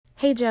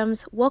Hey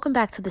Gems, welcome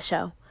back to the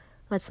show.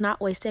 Let's not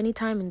waste any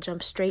time and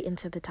jump straight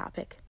into the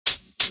topic.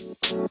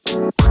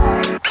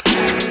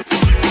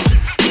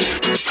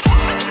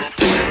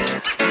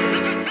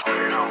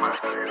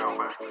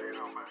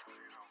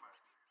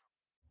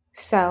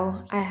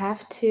 So, I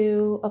have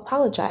to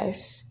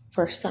apologize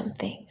for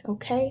something,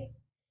 okay?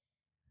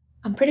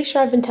 I'm pretty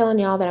sure I've been telling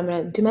y'all that I'm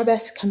going to do my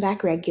best to come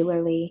back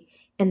regularly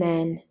and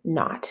then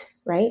not,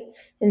 right?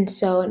 And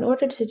so, in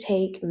order to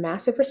take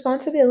massive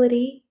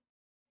responsibility,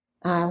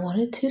 I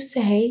wanted to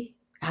say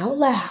out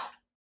loud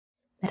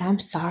that I'm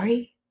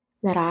sorry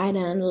that I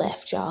done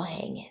left y'all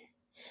hanging.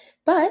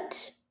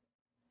 But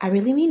I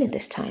really mean it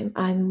this time.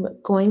 I'm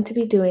going to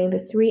be doing the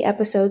 3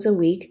 episodes a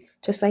week,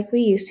 just like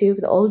we used to.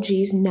 The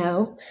OGs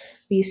know.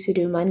 We used to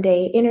do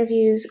Monday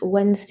interviews,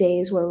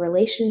 Wednesdays were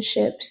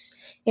relationships,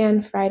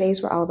 and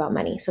Fridays were all about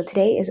money. So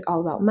today is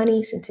all about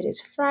money since it is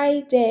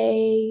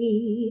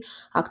Friday,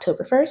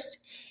 October 1st.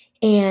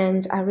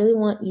 And I really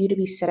want you to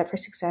be set up for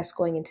success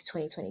going into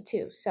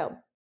 2022. So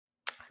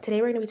today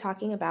we're going to be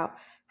talking about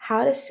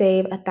how to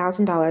save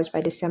 $1,000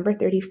 by December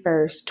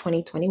 31st,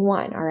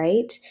 2021. All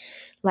right.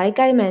 Like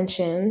I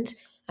mentioned,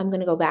 I'm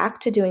going to go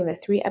back to doing the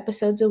 3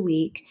 episodes a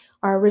week.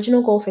 Our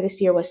original goal for this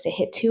year was to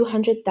hit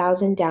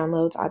 200,000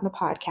 downloads on the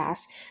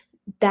podcast.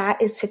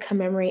 That is to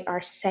commemorate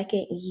our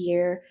 2nd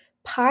year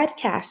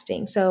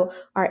podcasting. So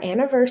our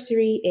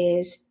anniversary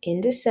is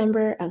in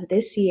December of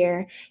this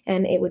year,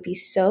 and it would be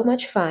so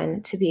much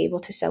fun to be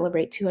able to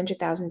celebrate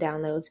 200,000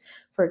 downloads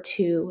for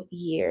 2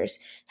 years.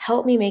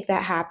 Help me make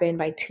that happen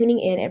by tuning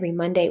in every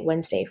Monday,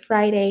 Wednesday,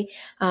 Friday,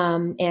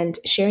 and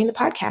sharing the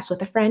podcast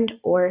with a friend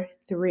or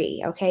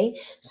 3. Okay.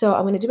 So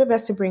I'm going to do my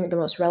best to bring the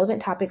most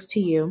relevant topics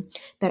to you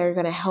that are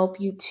going to help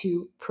you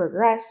to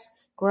progress,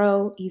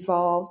 grow,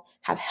 evolve,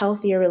 have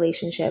healthier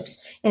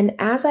relationships. And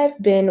as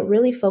I've been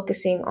really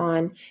focusing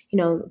on,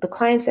 the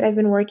clients that I've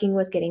been working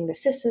with, getting the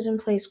systems in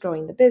place,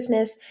 growing the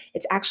business,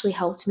 it's actually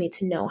helped me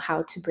to know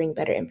how to bring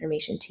better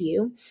information to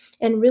you.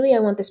 And really, I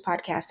want this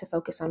podcast to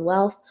focus on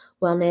wealth,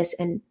 wellness,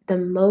 and the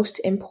most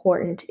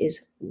important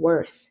is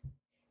worth,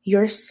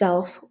 your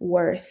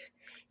self-worth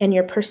and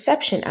your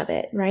perception of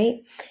it, right?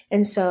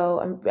 And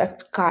so,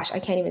 I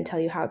can't even tell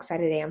you how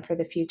excited I am for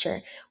the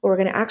future. What we're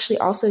going to actually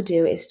also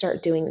do is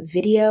start doing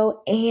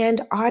video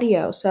and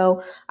audio.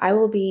 So I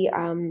will be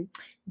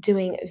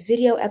doing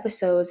video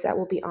episodes that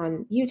will be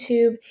on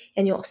YouTube,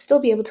 and you'll still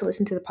be able to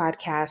listen to the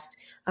podcast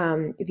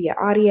via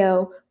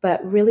audio,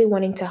 but really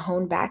wanting to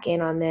hone back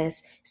in on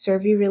this,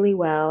 serve you really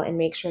well, and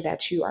make sure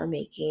that you are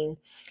making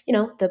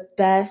the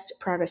best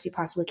progress you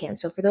possibly can.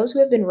 So for those who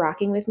have been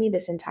rocking with me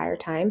this entire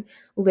time,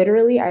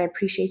 literally, I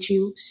appreciate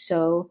you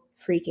so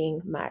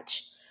freaking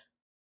much.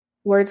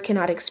 Words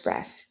cannot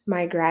express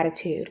my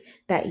gratitude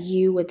that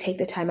you would take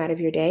the time out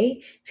of your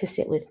day to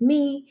sit with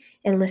me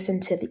and listen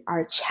to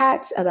our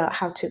chats about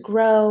how to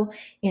grow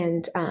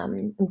and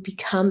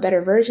become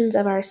better versions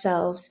of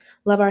ourselves,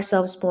 love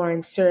ourselves more,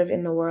 and serve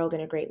in the world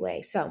in a great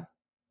way. So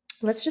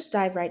let's just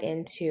dive right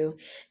into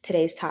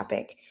today's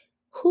topic.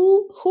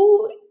 Who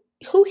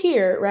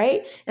here,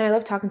 right? And I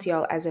love talking to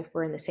y'all as if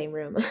we're in the same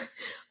room.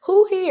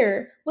 Who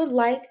here would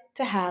like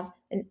to have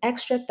an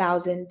extra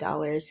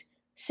 $1,000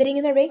 sitting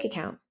in their bank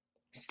account,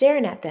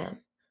 staring at them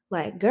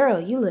like,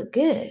 girl, you look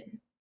good?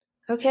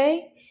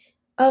 Okay.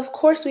 Of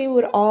course, we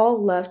would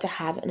all love to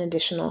have an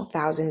additional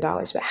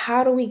 $1,000, but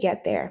how do we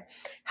get there?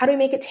 How do we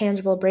make it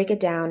tangible, break it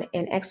down,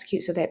 and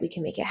execute so that we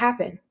can make it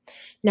happen?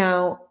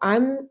 Now,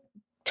 I'm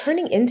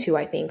turning into,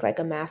 I think, like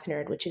a math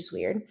nerd, which is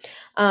weird.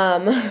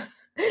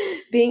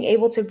 Being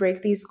able to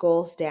break these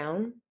goals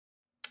down.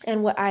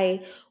 And what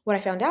I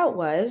found out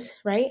was,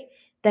 right,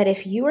 that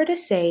if you were to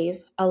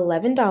save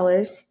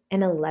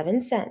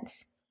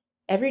 $11.11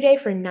 every day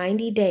for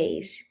 90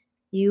 days,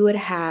 you would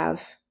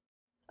have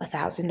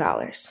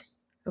 $1,000.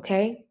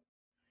 Okay?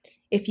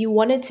 If you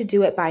wanted to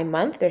do it by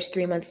month, there's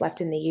 3 months left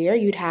in the year,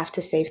 you'd have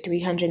to save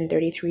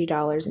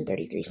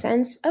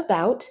 $333.33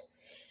 about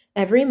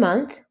every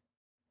month.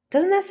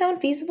 Doesn't that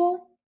sound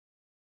feasible?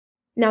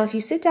 Now, if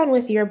you sit down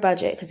with your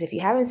budget, because if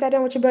you haven't sat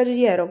down with your budget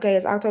yet, okay,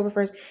 it's October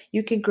 1st,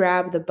 you can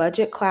grab the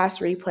budget class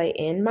replay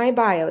in my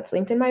bio. It's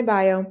linked in my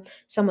bio.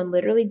 Someone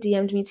literally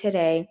DM'd me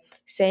today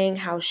saying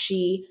how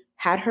she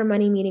had her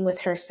money meeting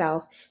with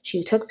herself.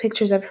 She took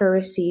pictures of her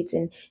receipts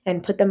and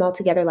put them all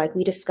together like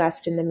we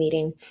discussed in the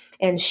meeting.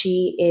 And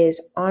she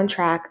is on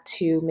track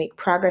to make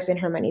progress in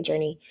her money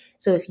journey.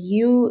 So if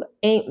you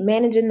ain't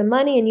managing the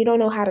money and you don't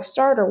know how to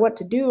start or what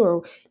to do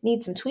or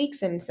need some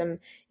tweaks and some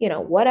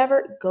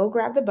whatever, go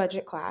grab the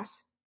budget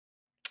class.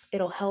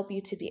 It'll help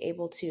you to be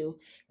able to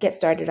get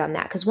started on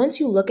that. Because once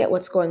you look at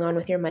what's going on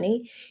with your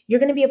money, you're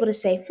going to be able to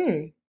say,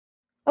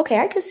 okay,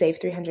 I could save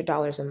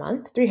 $300 a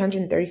month,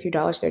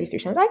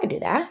 $333.33. I could do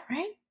that,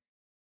 right?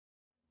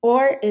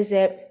 Or is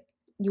it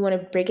you want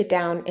to break it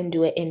down and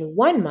do it in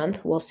 1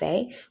 month, we'll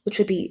say, which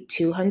would be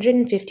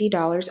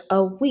 $250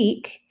 a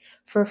week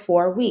for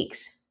 4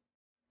 weeks.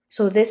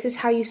 So this is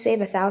how you save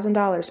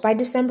 $1,000 by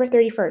December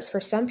 31st.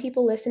 For some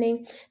people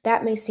listening,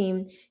 that may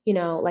seem,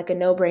 like a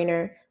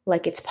no-brainer.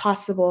 like it's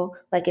possible,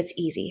 like it's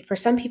easy. For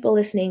some people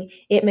listening,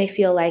 it may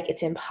feel like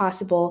it's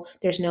impossible.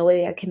 There's no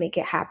way I can make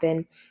it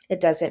happen.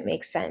 It doesn't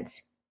make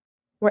sense.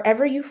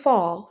 Wherever you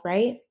fall,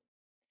 right?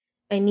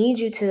 I need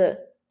you to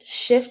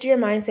shift your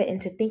mindset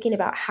into thinking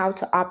about how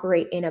to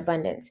operate in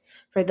abundance.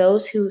 For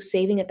those who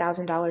saving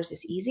 $1,000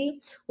 is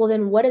easy, well,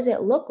 then what does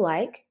it look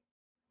like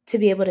to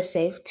be able to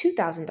save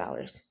 $2,000,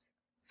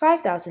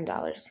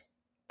 $5,000,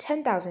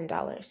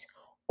 $10,000?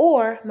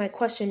 Or my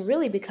question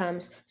really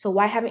becomes, so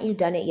why haven't you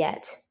done it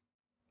yet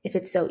if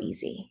it's so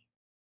easy?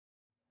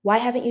 Why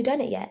haven't you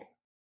done it yet?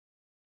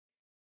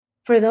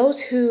 For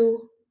those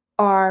who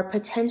are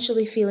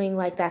potentially feeling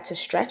like that's a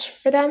stretch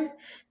for them,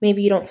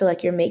 maybe you don't feel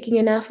like you're making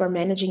enough or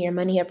managing your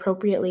money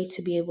appropriately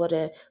to be able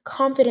to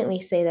confidently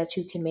say that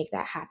you can make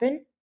that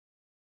happen.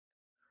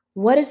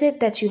 What is it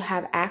that you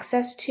have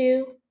access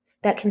to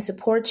that can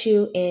support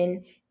you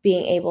in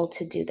being able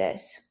to do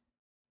this?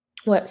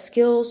 What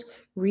skills,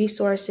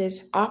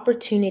 resources,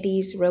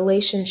 opportunities,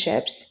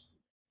 relationships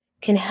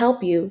can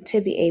help you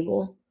to be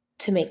able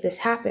to make this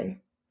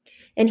happen?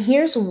 And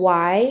here's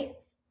why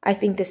I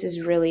think this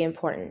is really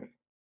important.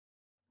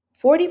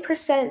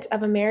 40%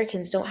 of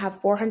Americans don't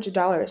have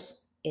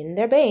 $400 in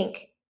their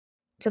bank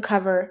to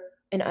cover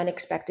an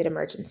unexpected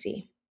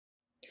emergency.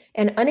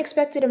 And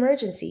unexpected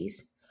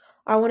emergencies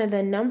are one of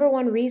the number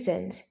one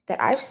reasons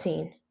that I've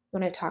seen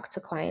when I talk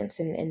to clients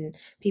and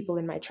people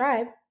in my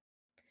tribe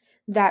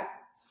that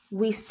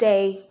we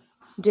stay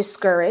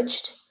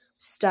discouraged,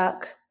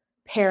 stuck,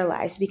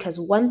 paralyzed because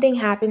one thing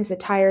happens, the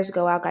tires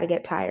go out, got to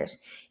get tires.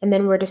 And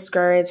then we're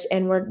discouraged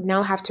and we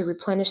now have to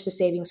replenish the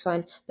savings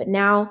fund. But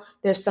now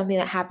there's something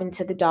that happened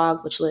to the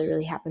dog, which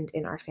literally happened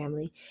in our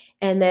family.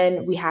 And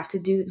then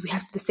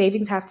the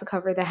savings have to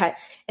cover that.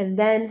 And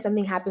then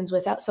something happens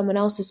without someone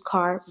else's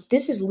car.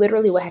 This is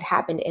literally what had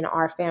happened in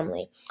our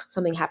family.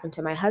 Something happened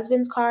to my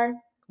husband's car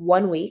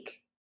 1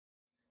 week.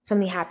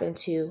 Something happened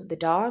to the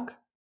dog.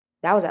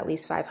 That was at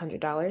least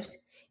 $500.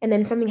 And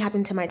then something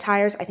happened to my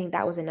tires. I think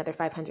that was another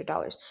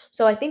 $500.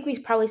 So I think we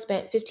probably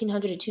spent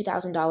 $1,500 to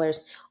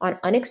 $2,000 on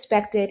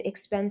unexpected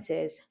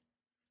expenses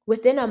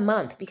within a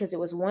month because it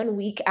was 1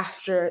 week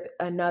after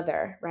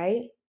another,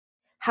 right?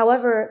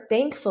 However,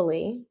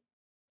 thankfully,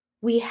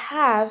 we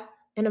have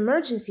an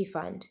emergency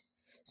fund.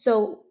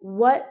 So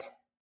what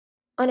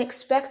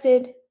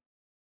unexpected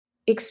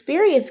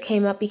experience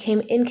came up became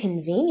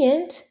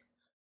inconvenient.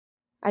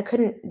 I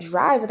couldn't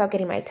drive without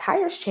getting my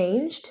tires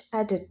changed. I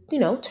had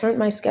to, turn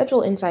my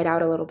schedule inside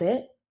out a little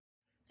bit.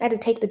 I had to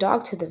take the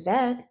dog to the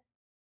vet.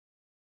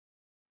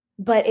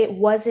 But it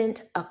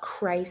wasn't a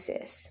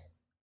crisis.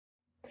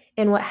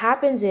 And what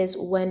happens is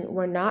when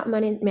we're not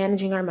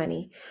managing our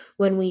money,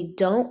 when we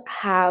don't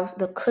have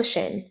the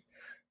cushion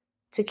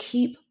to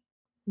keep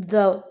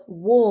the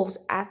wolves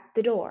at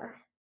the door,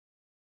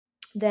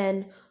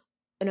 then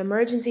an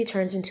emergency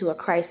turns into a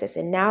crisis.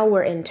 And now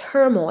we're in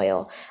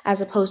turmoil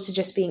as opposed to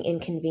just being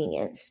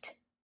inconvenienced.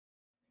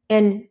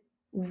 And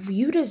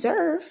you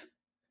deserve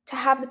to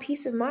have the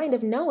peace of mind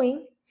of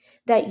knowing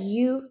that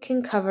you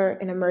can cover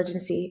an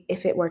emergency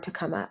if it were to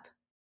come up.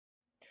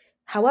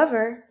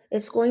 However,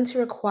 it's going to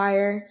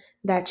require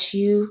that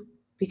you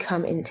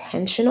become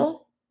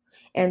intentional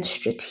and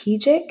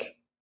strategic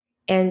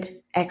and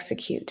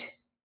execute.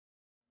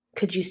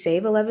 Could you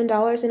save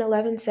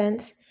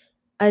 $11.11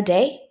 a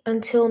day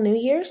until New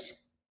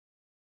Year's?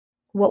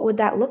 What would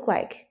that look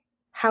like?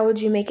 How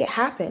would you make it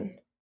happen?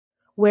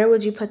 Where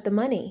would you put the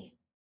money?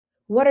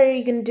 What are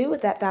you going to do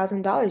with that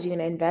 $1,000? Are you going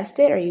to invest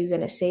it? Are you going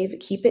to save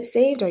it, keep it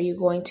saved? Are you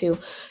going to,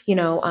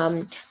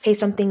 pay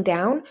something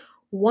down?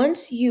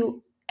 Once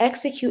you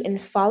execute and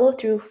follow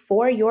through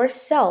for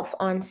yourself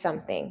on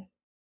something,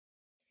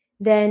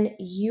 then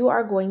you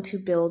are going to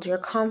build your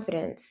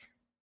confidence.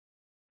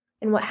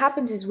 And what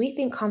happens is we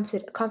think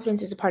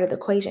confidence is a part of the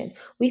equation.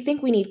 We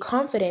think we need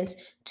confidence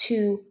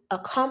to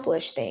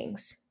accomplish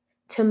things,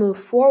 to move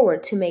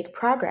forward, to make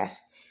progress.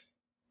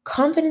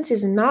 Confidence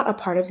is not a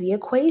part of the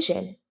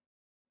equation.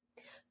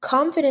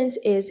 Confidence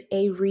is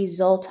a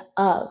result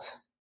of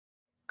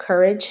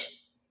courage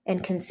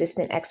and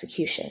consistent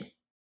execution.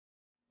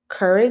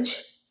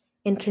 Courage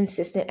and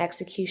consistent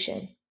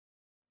execution.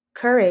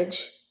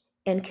 Courage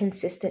and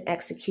consistent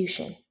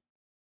execution.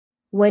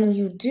 When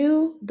you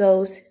do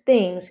those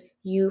things,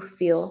 you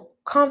feel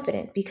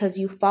confident because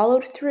you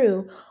followed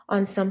through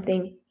on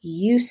something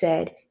you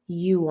said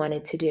you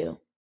wanted to do.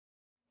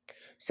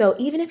 So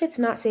even if it's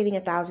not saving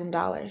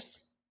 $1,000,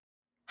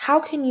 how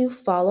can you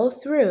follow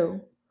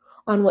through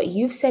on what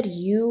you've said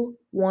you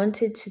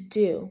wanted to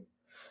do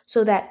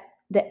so that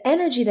the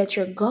energy that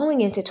you're going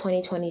into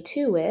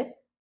 2022 with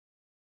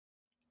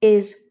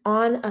is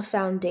on a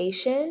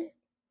foundation,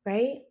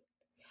 right,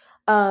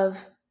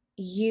 of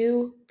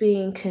you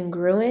being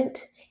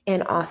congruent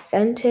and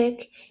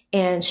authentic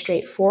and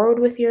straightforward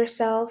with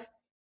yourself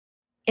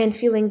and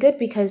feeling good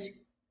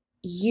because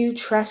you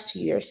trust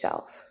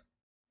yourself.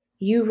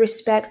 You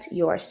respect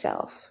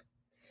yourself.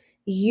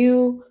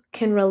 You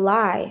can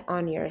rely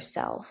on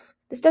yourself.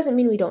 This doesn't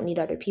mean we don't need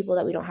other people,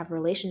 that we don't have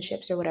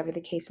relationships or whatever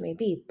the case may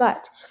be,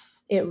 but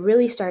It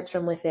really starts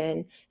from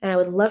within. And I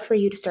would love for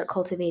you to start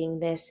cultivating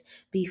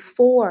this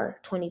before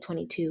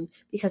 2022,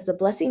 because the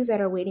blessings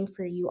that are waiting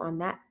for you on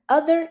that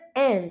other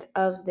end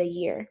of the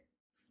year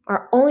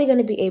are only going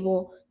to be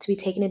able to be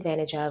taken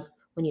advantage of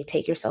when you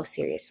take yourself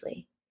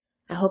seriously.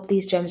 I hope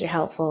these gems are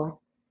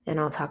helpful, and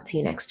I'll talk to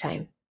you next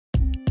time.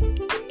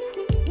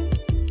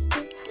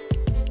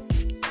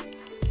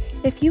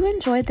 If you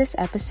enjoyed this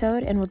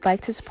episode and would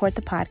like to support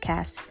the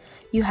podcast,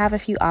 you have a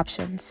few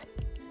options.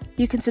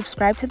 You can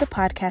subscribe to the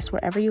podcast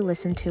wherever you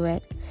listen to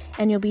it,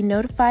 and you'll be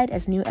notified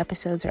as new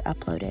episodes are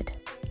uploaded.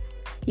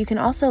 You can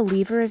also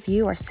leave a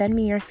review or send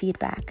me your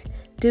feedback.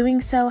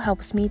 Doing so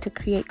helps me to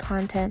create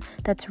content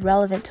that's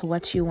relevant to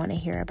what you want to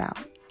hear about.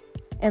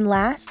 And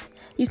last,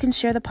 you can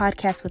share the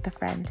podcast with a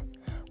friend.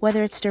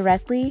 Whether it's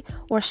directly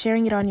or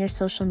sharing it on your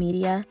social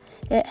media,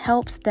 it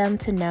helps them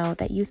to know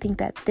that you think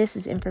that this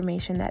is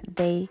information that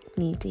they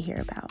need to hear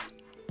about.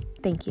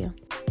 Thank you.